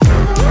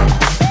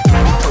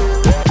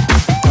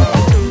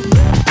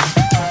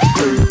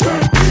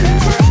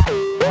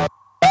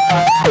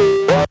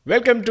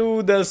Welcome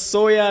to the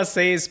Soya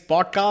Says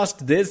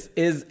podcast. This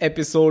is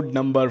episode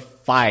number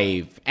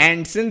 5.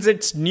 And since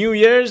it's New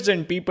Year's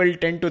and people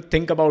tend to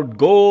think about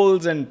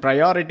goals and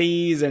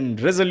priorities and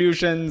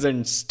resolutions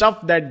and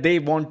stuff that they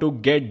want to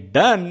get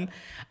done,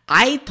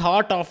 I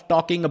thought of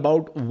talking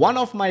about one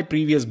of my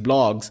previous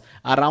blogs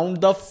around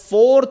the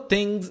 4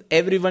 things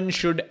everyone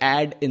should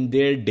add in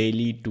their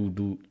daily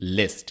to-do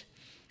list.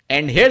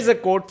 And here's a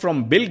quote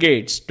from Bill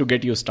Gates to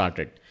get you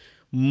started.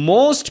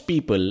 Most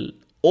people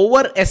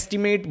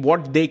overestimate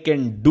what they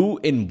can do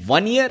in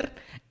 1 year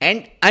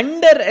and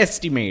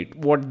underestimate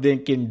what they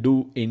can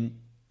do in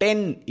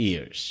 10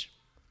 years.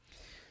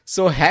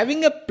 So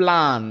having a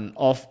plan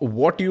of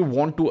what you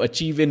want to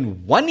achieve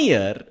in 1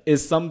 year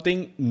is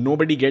something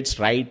nobody gets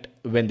right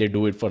when they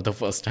do it for the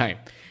first time.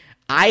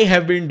 I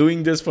have been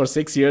doing this for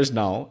 6 years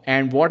now,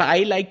 and what I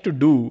like to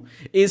do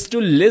is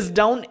to list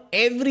down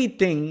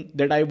everything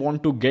that I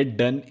want to get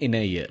done in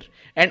a year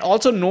and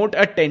also note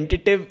a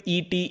tentative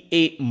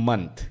ETA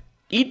month.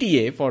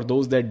 ETA, for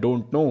those that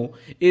don't know,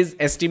 is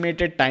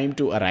estimated time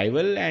to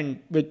arrival, and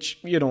which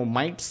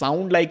might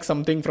sound like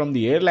something from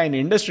the airline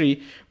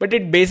industry, but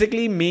it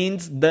basically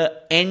means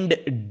the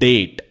end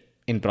date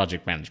in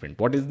project management.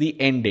 What is the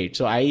end date?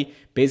 So I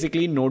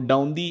basically note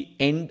down the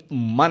end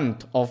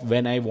month of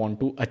when I want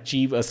to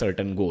achieve a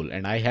certain goal,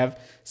 and I have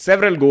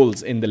several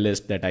goals in the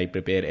list that I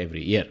prepare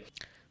every year.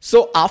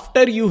 So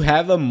after you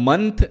have a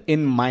month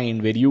in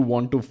mind where you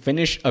want to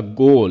finish a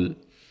goal,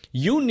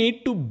 you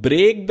need to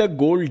break the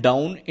goal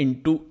down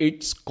into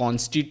its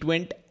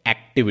constituent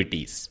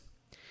activities.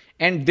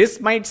 And this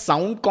might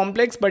sound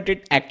complex, but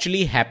it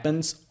actually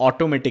happens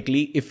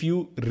automatically if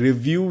you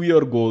review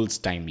your goals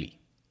timely.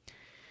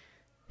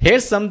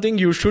 Here's something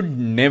you should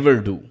never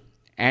do,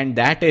 and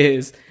that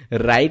is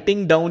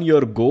writing down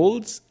your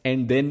goals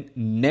and then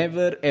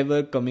never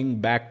ever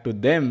coming back to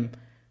them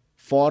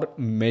for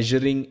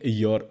measuring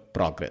your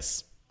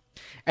progress.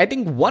 I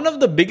think one of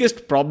the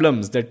biggest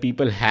problems that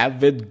people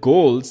have with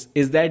goals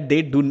is that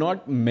they do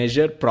not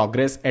measure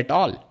progress at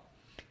all.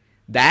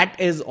 That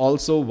is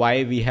also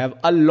why we have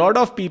a lot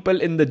of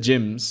people in the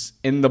gyms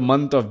in the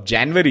month of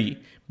January,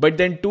 but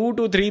then 2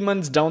 to 3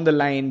 months down the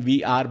line,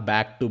 we are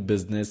back to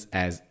business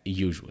as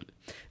usual.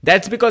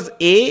 That's because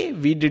A,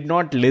 we did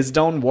not list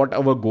down what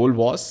our goal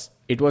was.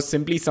 It was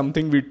simply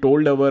something we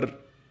told our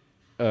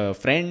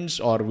friends,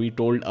 or we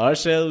told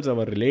ourselves,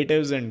 our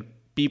relatives and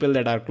people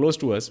that are close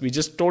to us. We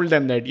just told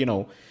them that,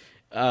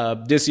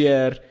 this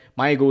year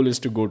my goal is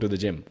to go to the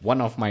gym.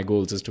 One of my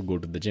goals is to go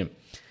to the gym.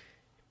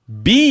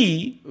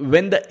 B,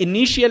 when the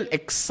initial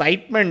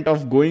excitement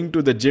of going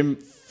to the gym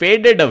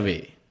faded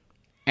away,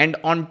 and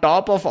on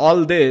top of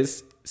all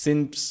this,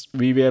 since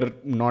we were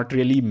not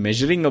really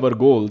measuring our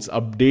goals,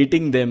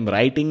 updating them,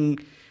 writing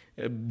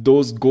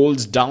those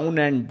goals down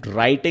and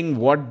writing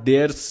what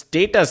their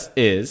status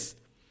is,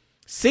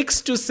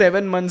 6 to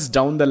 7 months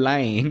down the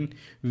line,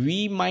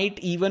 we might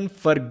even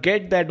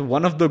forget that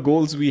one of the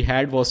goals we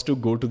had was to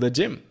go to the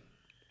gym.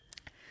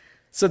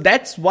 So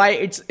that's why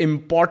it's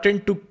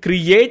important to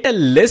create a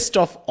list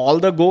of all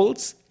the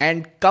goals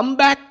and come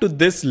back to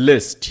this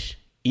list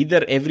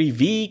either every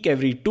week,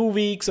 every 2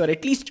 weeks, or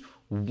at least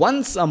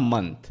once a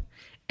month,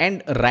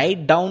 and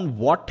write down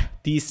what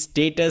the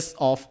status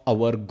of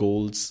our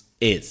goals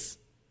is.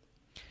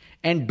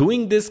 And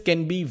doing this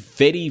can be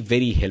very,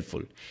 very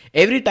helpful.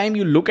 Every time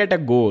you look at a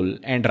goal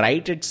and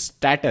write its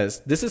status,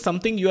 this is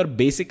something you are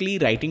basically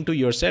writing to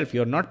yourself.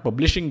 You're not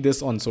publishing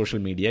this on social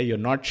media. You're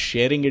not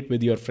sharing it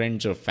with your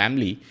friends or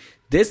family.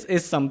 This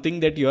is something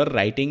that you're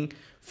writing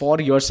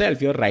for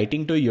yourself. You're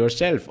writing to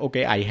yourself,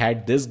 okay, I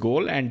had this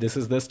goal and this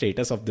is the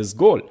status of this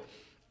goal.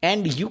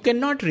 And you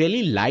cannot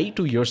really lie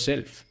to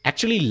yourself.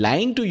 Actually,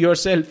 lying to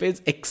yourself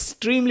is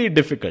extremely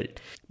difficult,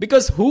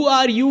 because who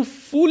are you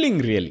fooling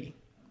really?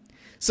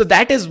 So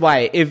that is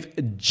why if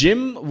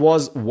gym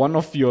was one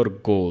of your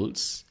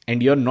goals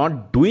and you're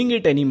not doing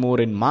it anymore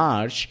in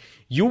March,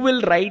 you will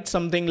write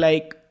something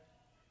like,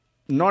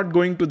 not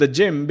going to the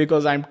gym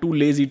because I'm too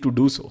lazy to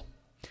do so.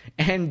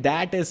 And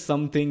that is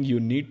something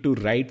you need to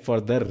write for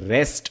the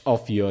rest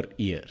of your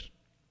year.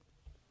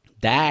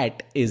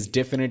 That is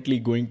definitely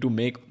going to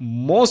make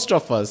most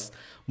of us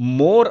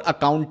more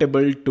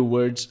accountable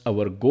towards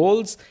our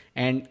goals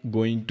and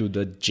going to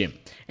the gym.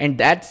 And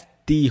that's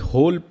the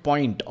whole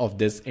point of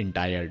this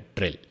entire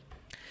drill.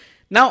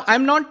 Now,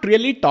 I'm not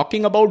really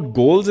talking about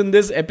goals in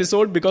this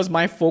episode because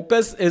my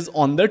focus is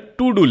on the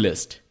to-do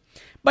list.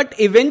 But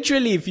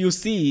eventually, if you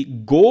see,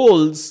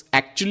 goals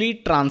actually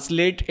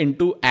translate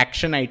into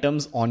action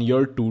items on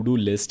your to-do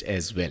list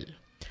as well.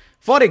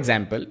 For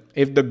example,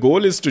 if the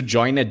goal is to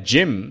join a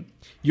gym,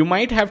 you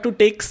might have to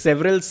take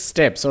several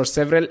steps or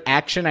several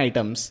action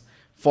items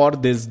for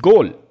this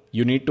goal.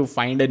 You need to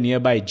find a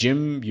nearby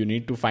gym, you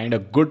need to find a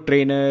good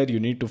trainer, you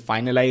need to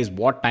finalize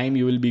what time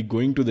you will be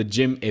going to the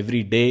gym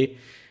every day,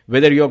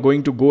 whether you're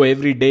going to go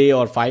every day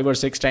or 5 or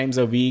 6 times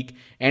a week,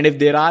 and if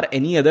there are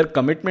any other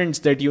commitments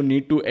that you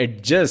need to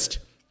adjust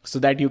so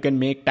that you can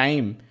make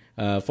time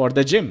for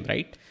the gym,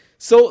 right?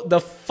 So the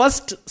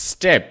first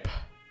step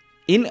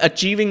in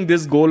achieving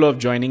this goal of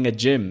joining a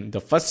gym,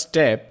 the first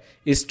step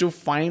is to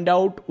find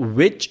out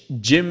which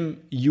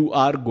gym you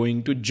are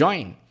going to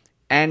join.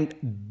 And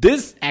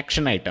this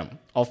action item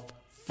of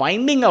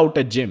finding out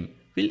a gym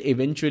will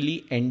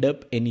eventually end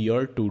up in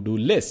your to-do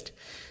list.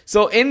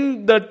 So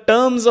in the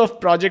terms of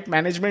project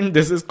management,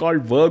 this is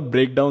called work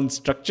breakdown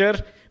structure,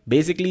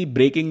 basically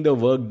breaking the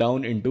work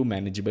down into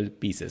manageable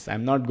pieces.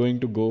 I'm not going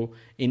to go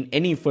in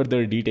any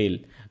further detail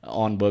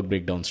on work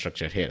breakdown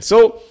structure here.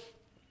 So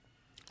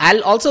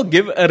I'll also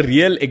give a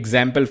real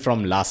example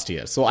from last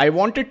year. So I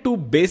wanted to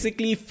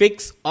basically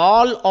fix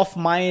all of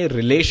my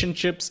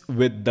relationships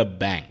with the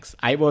banks.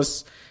 I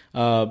was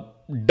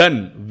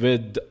done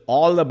with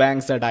all the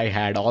banks that I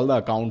had, all the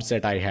accounts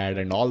that I had,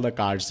 and all the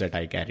cards that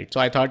I carried. So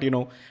I thought,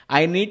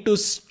 I need to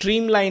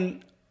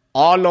streamline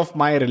all of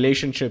my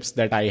relationships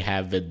that I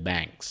have with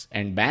banks.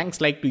 And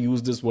banks like to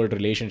use this word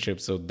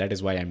relationships, so that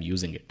is why I'm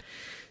using it.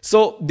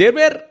 So there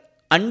were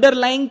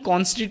underlying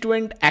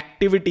constituent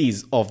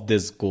activities of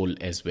this goal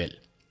as well.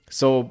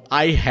 So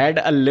I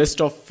had a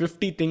list of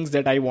 50 things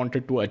that I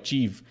wanted to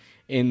achieve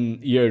in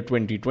year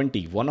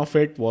 2020. One of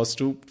it was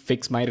to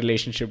fix my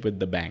relationship with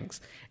the banks.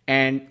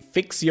 And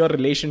fix your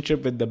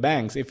relationship with the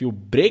banks, if you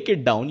break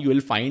it down, you will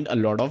find a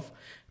lot of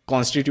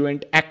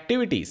constituent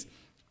activities.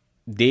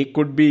 They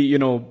could be,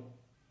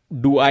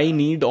 do I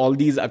need all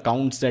these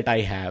accounts that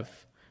I have?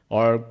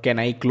 Or can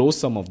I close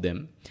some of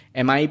them?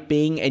 Am I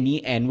paying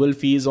any annual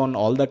fees on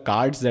all the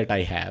cards that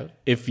I have?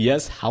 If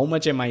yes, how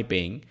much am I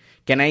paying?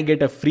 Can I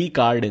get a free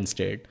card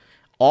instead?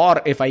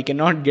 Or if I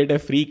cannot get a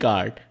free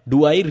card,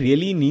 do I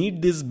really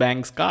need this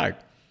bank's card?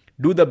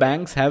 Do the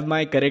banks have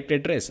my correct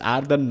address?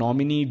 Are the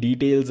nominee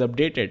details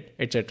updated?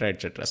 Etc.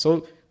 etc.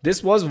 So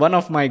this was one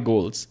of my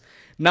goals.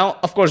 Now,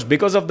 of course,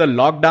 because of the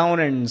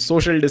lockdown and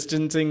social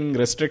distancing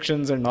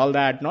restrictions and all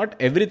that, not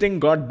everything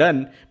got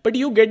done, but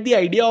you get the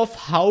idea of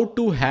how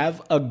to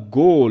have a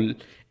goal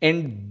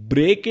and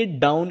break it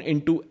down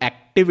into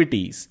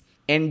activities.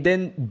 And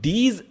then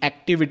these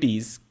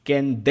activities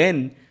can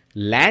then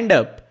land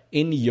up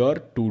in your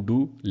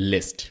to-do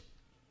list.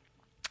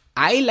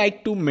 I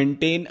like to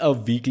maintain a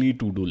weekly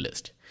to-do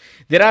list.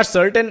 There are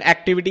certain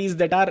activities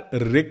that are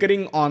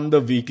recurring on the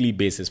weekly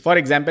basis. For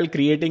example,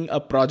 creating a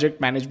project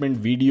management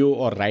video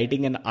or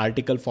writing an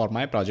article for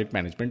my project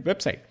management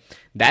website.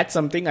 That's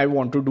something I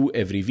want to do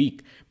every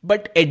week.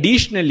 But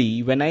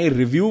additionally, when I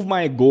review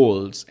my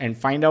goals and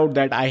find out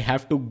that I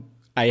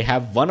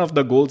have one of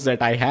the goals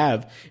that I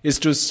have is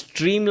to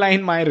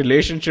streamline my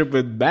relationship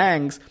with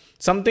banks,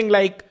 something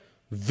like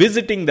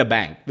visiting the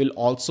bank will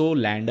also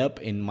land up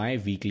in my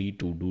weekly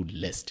to-do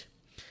list.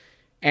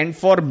 And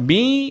for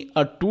me,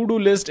 a to-do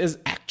list is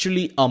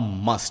actually a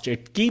must.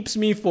 It keeps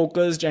me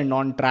focused and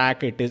on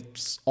track. It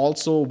is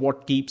also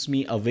what keeps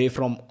me away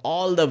from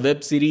all the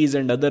web series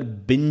and other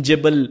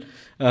bingeable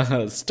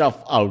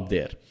stuff out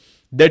there.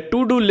 The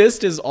to-do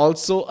list is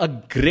also a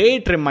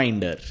great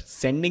reminder,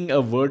 sending a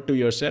word to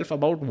yourself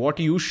about what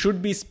you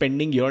should be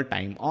spending your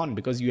time on,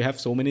 because you have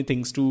so many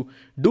things to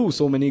do,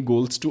 so many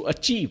goals to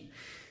achieve.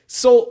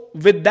 So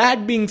with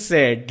that being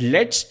said,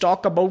 let's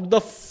talk about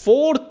the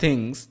 4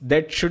 things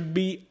that should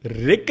be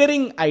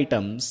recurring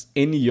items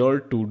in your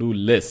to-do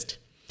list.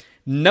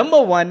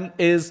 Number 1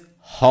 is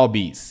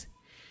hobbies.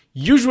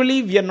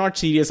 Usually we are not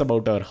serious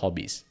about our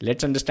hobbies.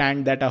 Let's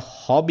understand that a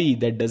hobby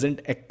that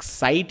doesn't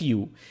excite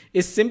you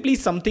is simply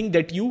something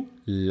that you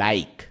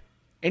like.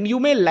 And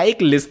you may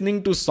like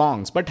listening to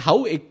songs, but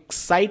how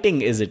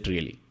exciting is it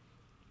really?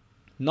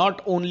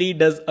 Not only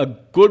does a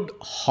good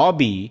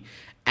hobby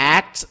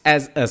acts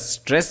as a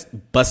stress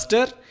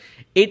buster,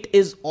 it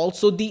is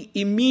also the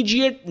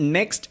immediate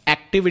next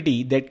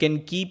activity that can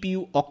keep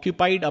you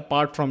occupied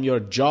apart from your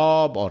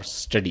job or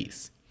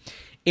studies.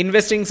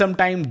 Investing some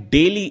time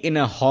daily in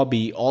a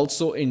hobby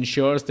also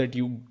ensures that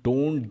you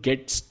don't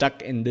get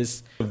stuck in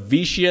this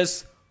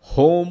vicious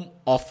home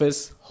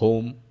office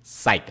home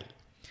cycle.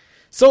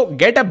 So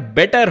get a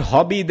better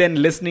hobby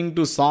than listening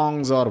to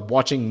songs or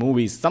watching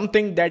movies,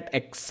 something that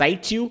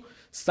excites you,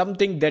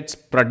 something that's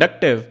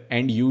productive,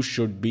 and you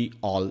should be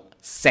all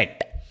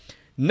set.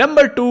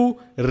 Number 2,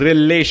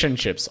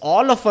 relationships.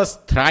 All of us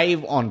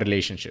thrive on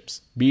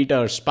relationships, be it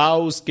our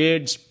spouse,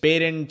 kids,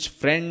 parents,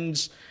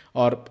 friends,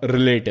 or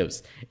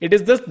relatives. It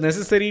is thus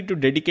necessary to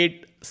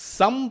dedicate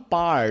some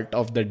part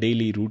of the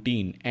daily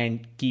routine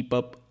and keep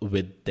up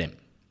with them.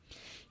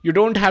 You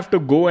don't have to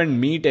go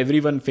and meet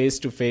everyone face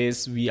to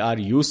face. We are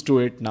used to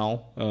it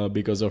now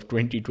because of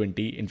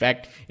 2020. In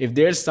fact, if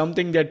there's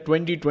something that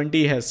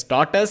 2020 has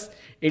taught us,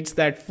 it's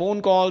that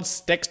phone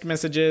calls, text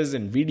messages,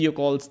 and video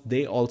calls,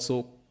 they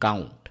also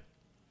count.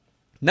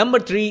 Number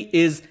 3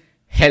 is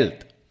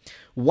health.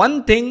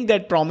 One thing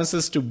that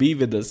promises to be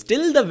with us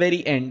till the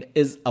very end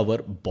is our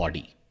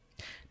body.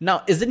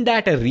 Now, isn't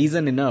that a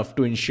reason enough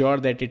to ensure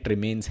that it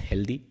remains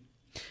healthy?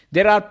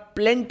 There are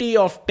plenty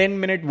of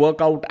 10-minute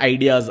workout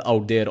ideas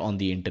out there on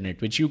the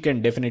internet, which you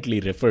can definitely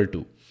refer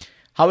to.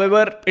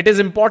 However, it is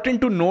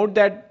important to note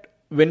that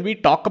when we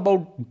talk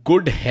about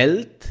good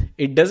health,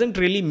 it doesn't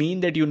really mean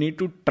that you need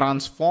to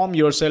transform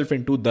yourself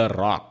into The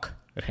Rock,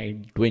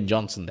 right? Dwayne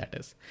Johnson, that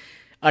is.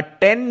 A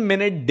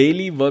 10-minute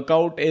daily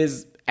workout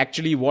is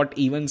actually what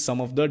even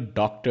some of the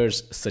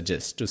doctors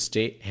suggest to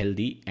stay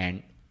healthy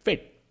and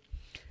fit.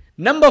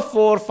 Number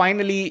 4,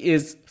 finally,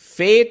 is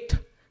faith,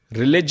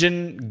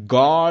 religion,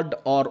 God,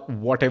 or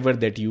whatever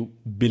that you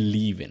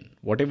believe in,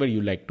 whatever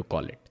you like to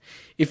call it.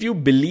 If you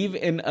believe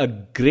in a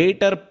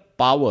greater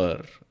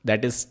power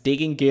that is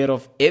taking care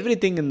of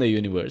everything in the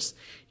universe,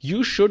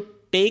 you should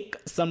take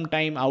some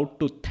time out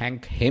to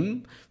thank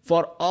Him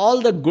for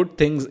all the good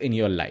things in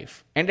your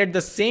life. And at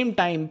the same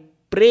time,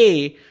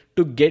 pray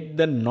to get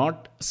the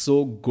not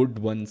so good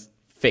ones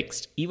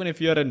fixed. Even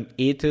if you're an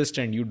atheist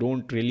and you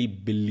don't really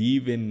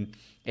believe in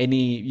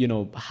any,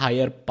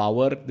 higher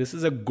power, this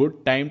is a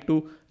good time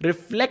to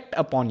reflect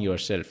upon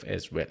yourself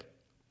as well.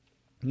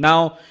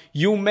 Now,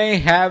 you may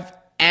have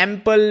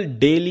ample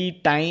daily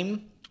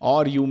time,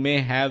 or you may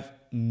have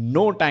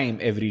no time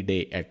every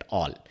day at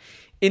all.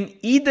 In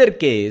either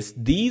case,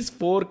 these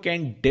 4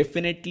 can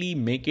definitely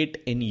make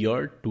it in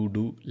your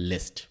to-do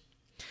list.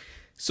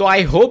 So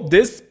I hope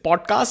this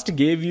podcast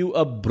gave you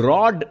a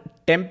broad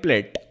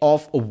template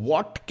of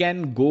what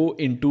can go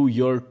into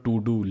your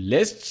to-do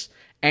lists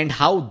and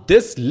how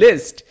this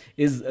list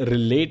is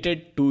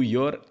related to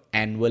your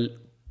annual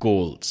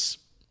goals.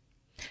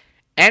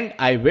 And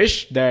I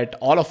wish that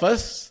all of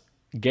us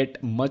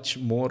get much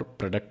more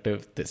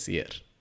productive this year.